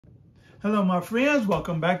Hello, my friends.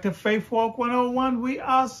 Welcome back to Faithwalk 101. We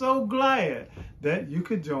are so glad that you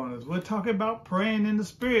could join us. We're talking about praying in the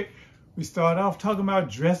Spirit. We start off talking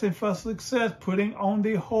about dressing for success, putting on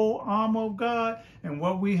the whole armor of God. And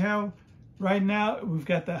what we have right now, we've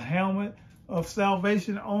got the helmet of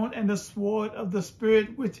salvation on and the sword of the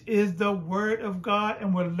Spirit, which is the Word of God.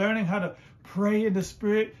 And we're learning how to pray in the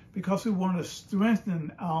Spirit because we want to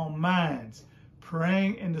strengthen our minds.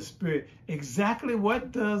 Praying in the Spirit. Exactly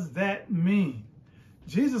what does that mean?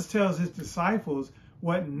 Jesus tells his disciples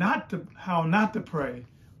how not to pray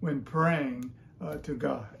when praying to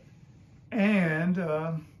God. And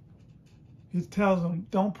he tells them,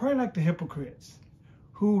 don't pray like the hypocrites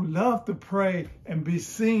who love to pray and be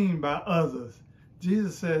seen by others.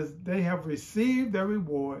 Jesus says they have received their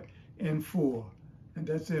reward in full. And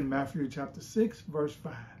that's in Matthew chapter 6, verse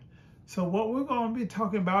 5. So what we're going to be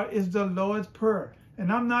talking about is the Lord's Prayer.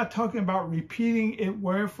 And I'm not talking about repeating it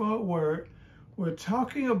word for word. We're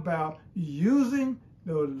talking about using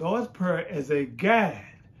the Lord's Prayer as a guide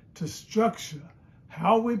to structure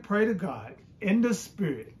how we pray to God in the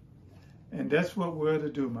Spirit. And that's what we're to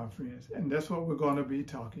do, my friends. And that's what we're going to be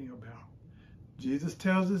talking about. Jesus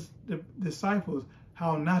tells his disciples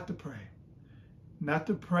how not to pray. Not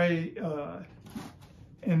to pray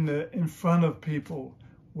in front of people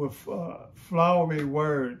with flowery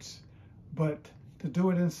words, but to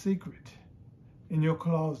do it in secret, in your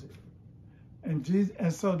closet. And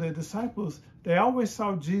so the disciples, they always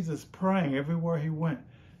saw Jesus praying everywhere he went.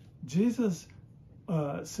 Jesus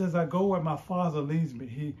says, I go where my Father leads me.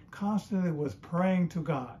 He constantly was praying to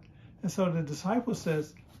God. And so the disciple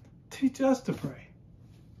says, teach us to pray.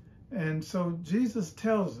 And so Jesus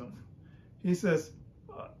tells them, he says,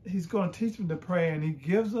 he's going to teach them to pray, and he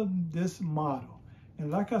gives them this model. And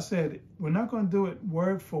like I said, we're not going to do it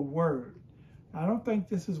word for word. I don't think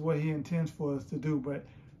this is what he intends for us to do, but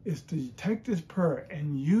it's to take this prayer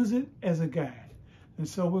and use it as a guide. And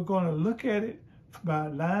so we're going to look at it by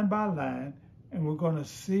line, and we're going to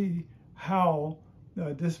see how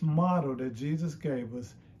this model that Jesus gave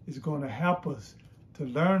us is going to help us to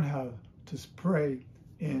learn how to pray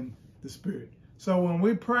in the Spirit. So when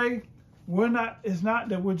we pray, it's not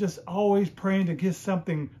that we're just always praying to get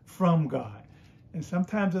something from God. And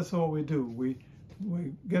sometimes that's what we do. We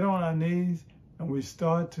get on our knees and we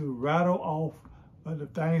start to rattle off the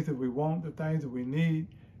things that we want, the things that we need.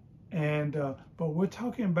 And but we're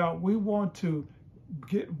talking about we want to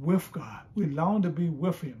get with God. We long to be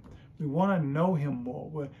with him. We want to know him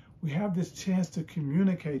more. We have this chance to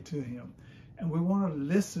communicate to him. And we want to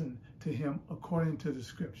listen to him according to the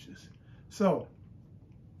scriptures. So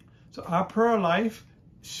our prayer life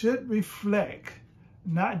should reflect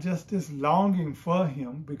not just this longing for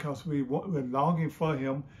him, because we're longing for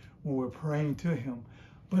him when we're praying to him,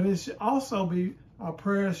 but it should also be, our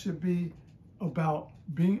prayers should be about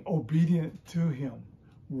being obedient to him,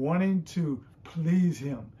 wanting to please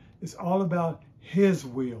him. It's all about his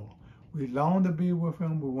will. We long to be with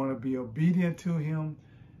him, we want to be obedient to him,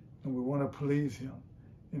 and we want to please him.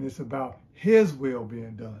 And it's about his will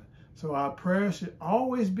being done. So our prayer should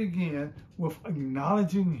always begin with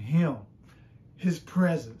acknowledging him, his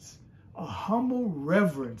presence, a humble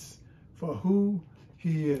reverence for who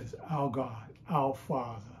he is, our God, our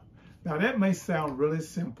Father. Now that may sound really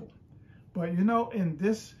simple, but in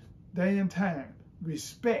this day and time,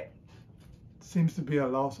 respect seems to be a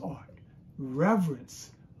lost art. Reverence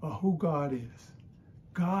of who God is.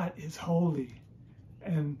 God is holy,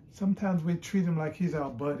 and sometimes we treat him like he's our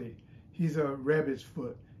buddy. He's a rabbit's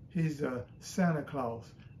foot. He's a Santa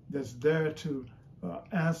Claus that's there to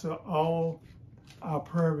answer all our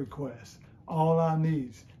prayer requests, all our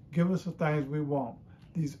needs. Give us the things we want,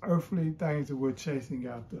 these earthly things that we're chasing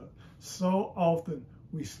after. So often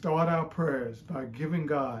we start our prayers by giving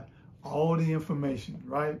God all the information,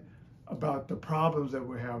 right, about the problems that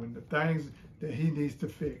we're having, the things that he needs to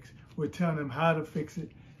fix. We're telling him how to fix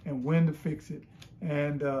it and when to fix it.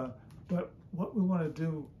 And but what we want to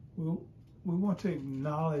do, we want to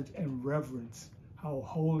acknowledge and reverence how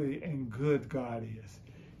holy and good God is.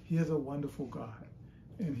 He is a wonderful God,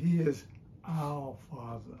 and he is our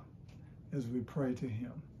Father as we pray to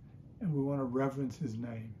him, and we want to reverence his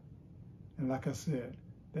name. And like I said,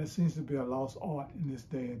 that seems to be a lost art in this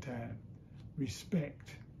day and time. Respect,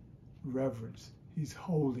 reverence. He's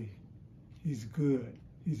holy, he's good,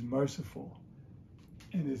 he's merciful,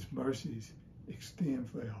 and his mercies extend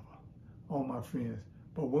forever. Oh, my friends.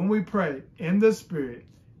 But when we pray in the Spirit,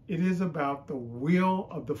 it is about the will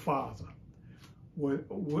of the Father.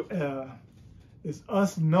 It's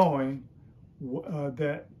us knowing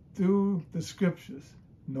that through the scriptures,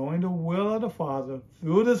 knowing the will of the Father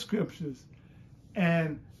through the scriptures,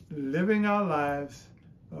 and living our lives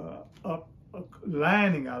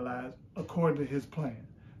lining our lives according to his plan.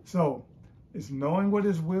 So it's knowing what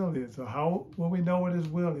his will is. So how will we know what his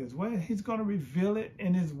will is? Well, he's going to reveal it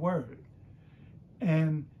in his word.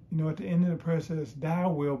 And, at the end of the prayer says, thy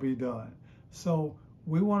will be done. So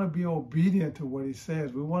we want to be obedient to what he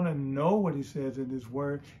says. We want to know what he says in his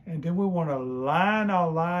word. And then we want to line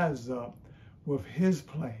our lives up with his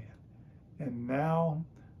plan. And now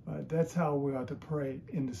that's how we are to pray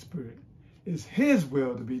in the Spirit. It's his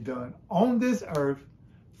will to be done on this earth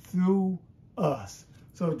through us.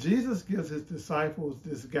 So Jesus gives his disciples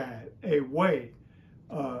this guide, a way.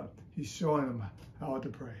 He's showing them how to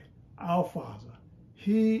pray. Our Father,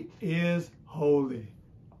 he is holy.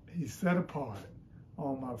 He's set apart.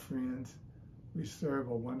 Oh, my friends, we serve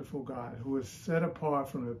a wonderful God who is set apart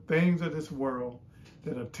from the things of this world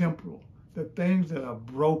that are temporal, the things that are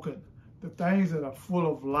broken, the things that are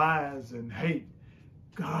full of lies and hate.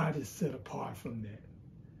 God is set apart from that.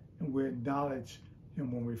 And we acknowledge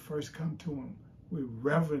him when we first come to him. We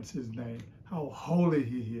reverence his name, how holy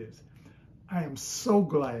he is. I am so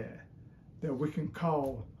glad that we can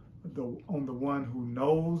call on the one who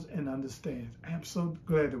knows and understands. I am so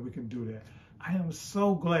glad that we can do that. I am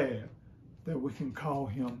so glad that we can call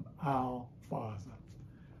him our Father.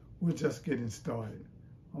 We're just getting started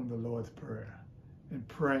on the Lord's Prayer and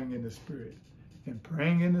praying in the Spirit. And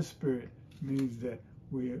praying in the Spirit means that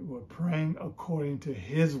we're praying according to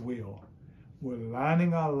his will. We're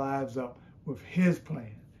lining our lives up with his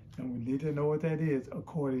plan. And we need to know what that is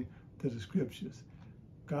according to the scriptures.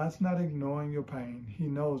 God's not ignoring your pain. He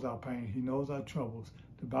knows our pain. He knows our troubles.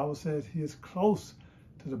 The Bible says he is close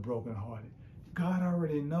to the brokenhearted. God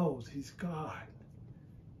already knows. He's God.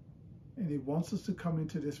 And he wants us to come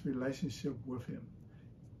into this relationship with him.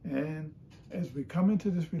 And as we come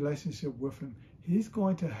into this relationship with him, he's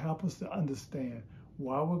going to help us to understand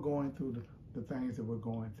why we're going through the things that we're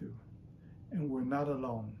going through. And we're not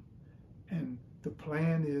alone. And the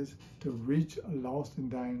plan is to reach a lost and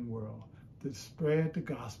dying world, to spread the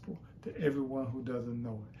gospel to everyone who doesn't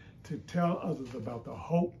know it, to tell others about the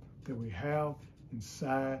hope that we have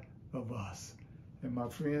inside of us. And my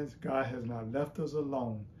friends, God has not left us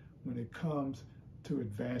alone when it comes to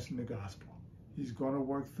advancing the gospel. He's going to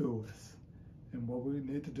work through us. And what we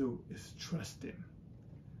need to do is trust him.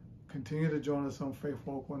 Continue to join us on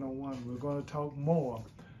Faithwalk 101. We're going to talk more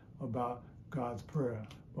about God's prayer.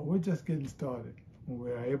 But we're just getting started when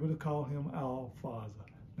we're able to call him our Father.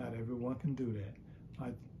 Not everyone can do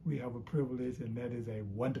that. We have a privilege, and that is a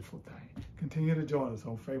wonderful thing. Continue to join us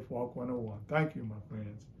on Faithwalk 101. Thank you, my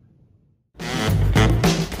friends.